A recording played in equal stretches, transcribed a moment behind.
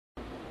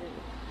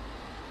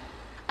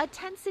A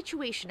tense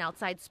situation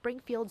outside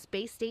Springfield's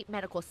Bay State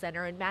Medical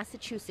Center in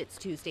Massachusetts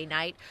Tuesday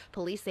night.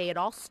 Police say it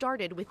all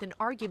started with an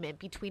argument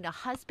between a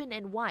husband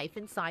and wife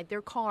inside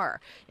their car.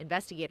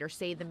 Investigators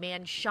say the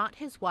man shot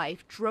his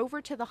wife, drove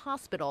her to the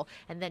hospital,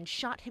 and then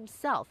shot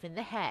himself in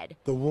the head.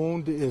 The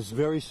wound is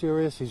very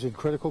serious. He's in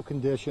critical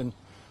condition.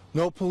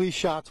 No police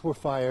shots were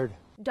fired.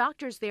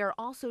 Doctors there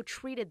also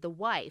treated the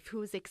wife,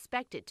 who is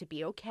expected to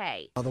be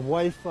okay. The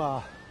wife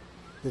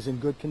is in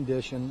good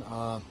condition.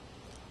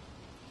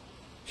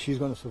 She's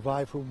going to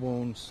survive her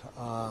wounds.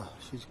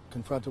 She's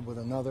confronted with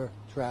another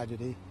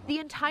tragedy. The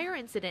entire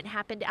incident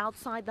happened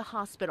outside the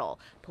hospital.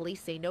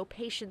 Police say no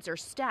patients or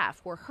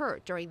staff were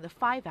hurt during the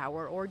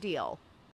 5-hour ordeal.